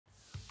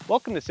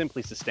Welcome to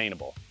Simply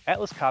Sustainable,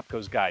 Atlas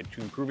Copco's guide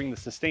to improving the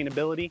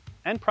sustainability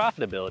and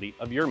profitability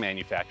of your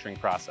manufacturing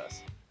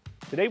process.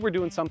 Today we're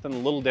doing something a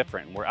little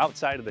different. We're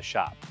outside of the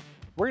shop.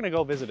 We're going to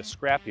go visit a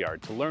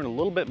scrapyard to learn a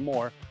little bit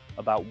more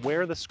about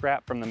where the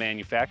scrap from the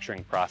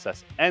manufacturing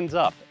process ends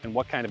up and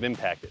what kind of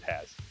impact it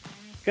has.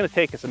 It's going to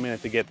take us a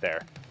minute to get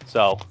there,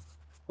 so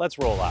let's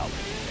roll out.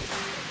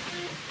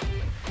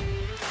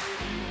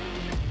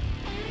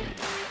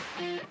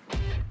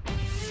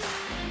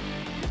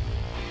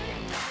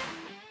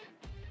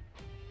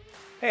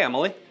 Hey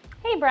Emily.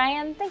 Hey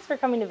Brian, thanks for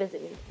coming to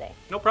visit me today.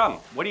 No problem.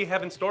 What do you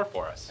have in store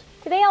for us?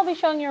 Today I'll be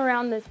showing you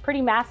around this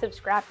pretty massive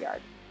scrapyard.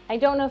 I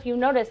don't know if you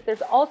noticed,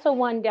 there's also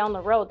one down the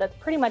road that's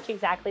pretty much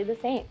exactly the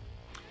same.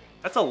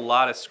 That's a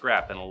lot of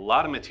scrap and a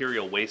lot of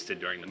material wasted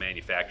during the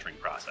manufacturing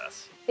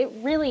process. It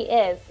really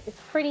is. It's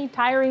pretty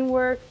tiring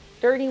work,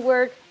 dirty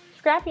work.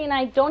 Scrappy and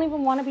I don't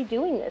even want to be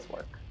doing this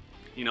work.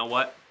 You know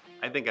what?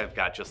 I think I've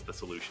got just the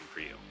solution for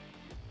you.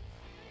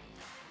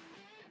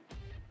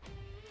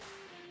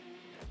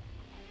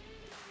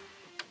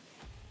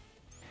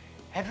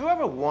 Have you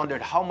ever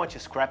wondered how much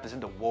scrap is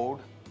in the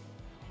world,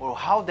 or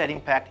how that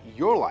impacts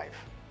your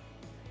life?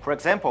 For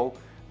example,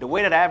 the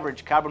weighted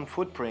average carbon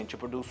footprint to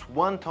produce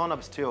 1 ton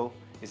of steel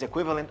is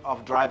equivalent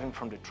of driving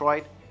from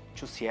Detroit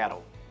to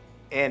Seattle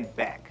and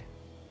back.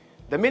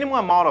 The minimum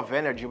amount of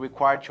energy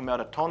required to melt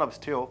a ton of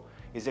steel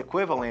is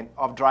equivalent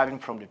of driving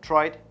from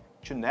Detroit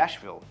to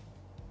Nashville.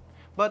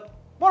 But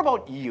what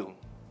about you?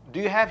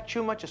 Do you have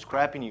too much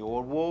scrap in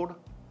your world?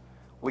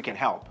 We can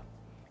help.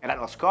 At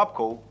Atlas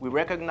Copco, we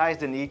recognize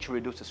the need to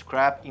reduce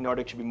scrap in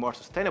order to be more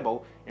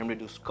sustainable and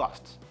reduce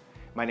costs.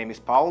 My name is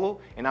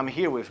Paulo, and I'm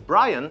here with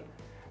Bryan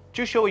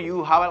to show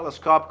you how Atlas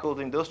Copco's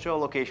industrial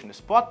location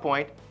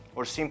SpotPoint,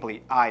 or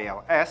simply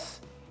ILS,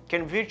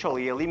 can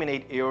virtually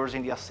eliminate errors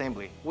in the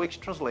assembly,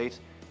 which translates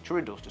to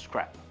reduce the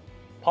scrap.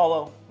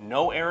 Paulo,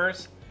 no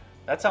errors?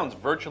 That sounds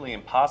virtually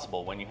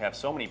impossible when you have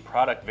so many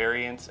product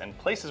variants and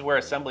places where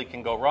assembly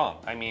can go wrong.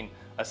 I mean,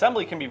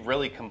 assembly can be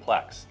really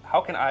complex. How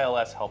can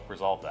ILS help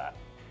resolve that?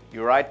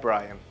 You're right,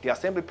 Bryan. The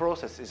assembly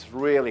process is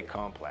really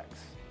complex.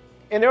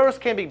 And errors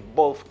can be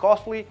both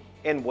costly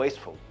and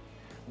wasteful.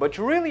 But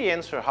to really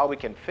answer how we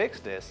can fix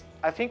this,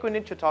 I think we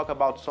need to talk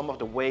about some of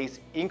the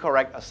ways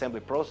incorrect assembly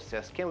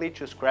processes can lead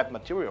to scrap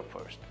material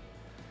first.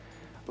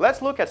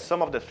 Let's look at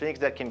some of the things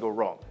that can go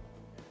wrong.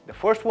 The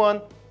first one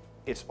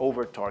is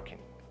over-torquing.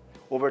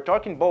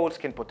 Over-torquing bolts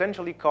can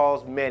potentially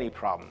cause many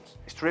problems.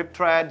 Strip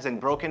threads and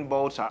broken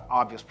bolts are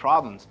obvious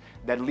problems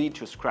that lead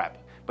to scrap.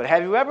 But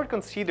have you ever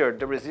considered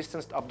the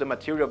resistance of the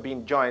material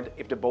being joined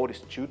if the bolt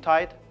is too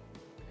tight?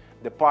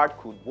 The part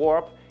could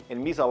warp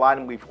and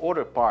misalign with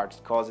other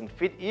parts, causing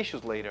fit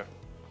issues later,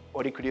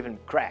 or it could even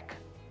crack.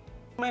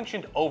 You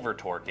mentioned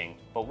over-torquing,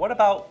 but what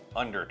about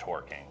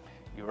under-torquing?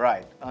 You're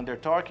right,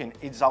 under-torquing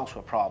is also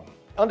a problem.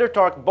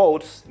 Under-torqued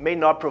bolts may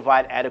not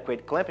provide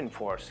adequate clamping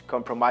force,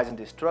 compromising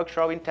the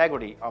structural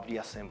integrity of the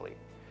assembly.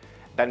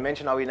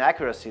 Dimensional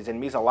inaccuracies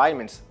and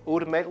misalignments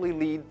ultimately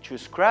lead to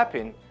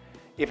scrapping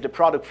if the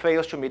product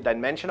fails to meet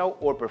dimensional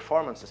or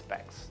performance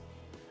specs.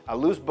 A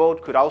loose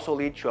bolt could also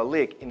lead to a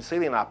leak in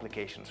sealing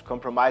applications,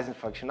 compromising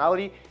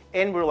functionality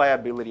and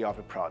reliability of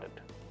the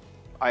product.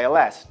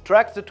 ILS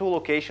tracks the tool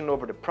location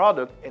over the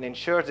product and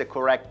ensures the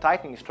correct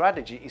tightening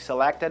strategy is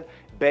selected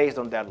based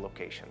on that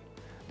location.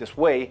 This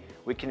way,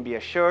 we can be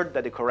assured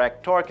that the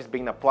correct torque is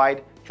being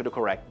applied to the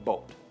correct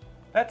bolt.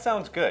 That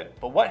sounds good,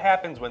 but what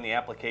happens when the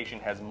application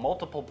has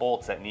multiple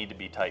bolts that need to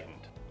be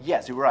tightened?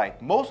 Yes, you're right.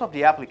 Most of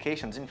the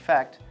applications, in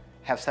fact,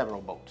 have several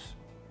bolts.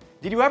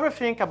 Did you ever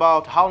think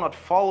about how not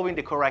following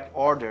the correct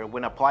order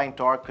when applying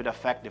torque could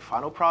affect the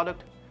final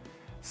product?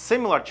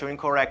 Similar to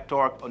incorrect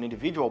torque on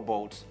individual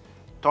bolts,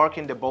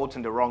 torquing the bolts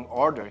in the wrong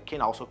order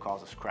can also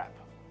cause a scrap.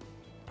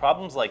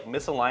 Problems like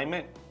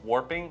misalignment,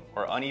 warping,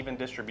 or uneven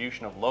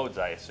distribution of loads,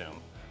 I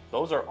assume.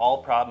 Those are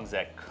all problems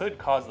that could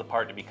cause the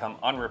part to become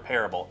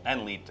unrepairable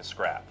and lead to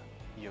scrap.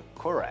 You're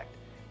correct.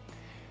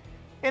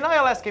 An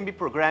ILS can be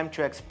programmed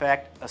to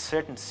expect a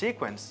certain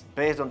sequence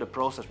based on the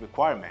process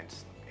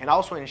requirements, and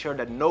also ensure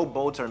that no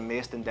bolts are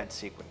missed in that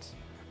sequence.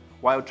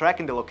 While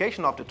tracking the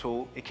location of the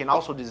tool, it can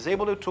also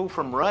disable the tool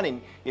from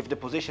running if the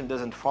position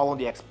doesn't follow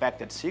the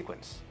expected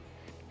sequence.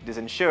 This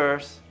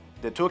ensures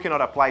the tool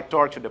cannot apply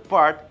torque to the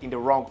part in the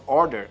wrong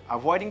order,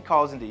 avoiding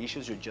causing the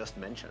issues you just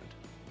mentioned.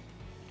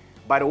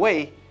 By the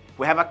way,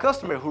 we have a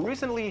customer who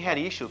recently had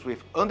issues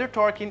with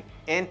under-torquing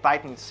and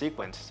tightening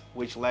sequence,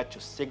 which led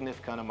to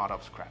significant amount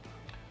of scrap.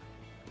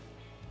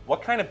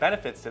 What kind of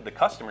benefits did the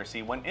customer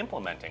see when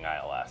implementing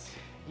ILS?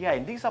 Yeah,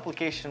 in this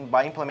application,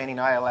 by implementing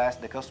ILS,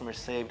 the customer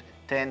saved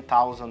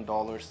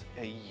 $10,000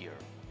 a year.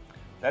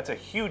 That's a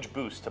huge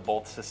boost to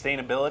both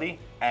sustainability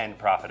and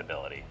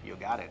profitability. You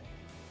got it.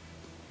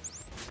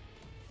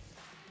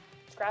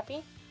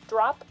 Scrappy,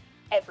 drop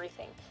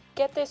everything.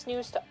 Get this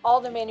news to all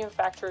the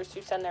manufacturers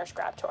who send their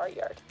scrap to our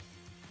yard.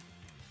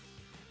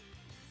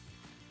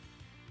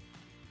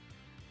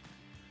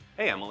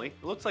 Hey Emily,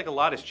 it looks like a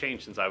lot has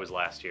changed since I was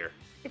last here.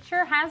 It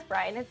sure has,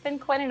 Brian. It's been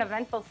quite an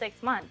eventful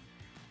 6 months.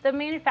 The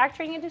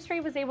manufacturing industry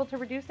was able to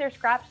reduce their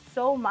scrap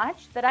so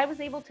much that I was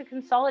able to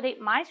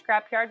consolidate my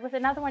scrapyard with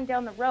another one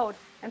down the road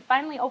and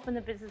finally open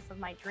the business of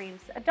my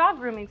dreams, a dog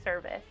grooming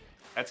service.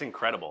 That's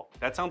incredible.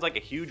 That sounds like a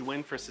huge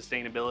win for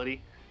sustainability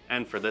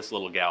and for this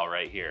little gal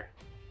right here.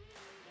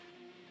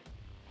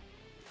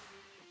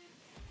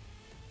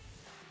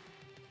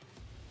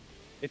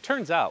 It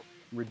turns out,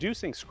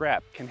 reducing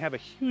scrap can have a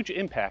huge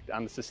impact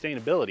on the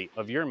sustainability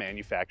of your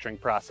manufacturing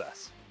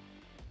process.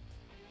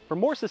 For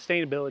more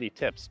sustainability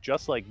tips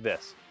just like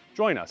this,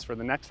 join us for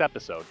the next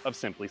episode of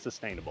Simply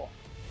Sustainable.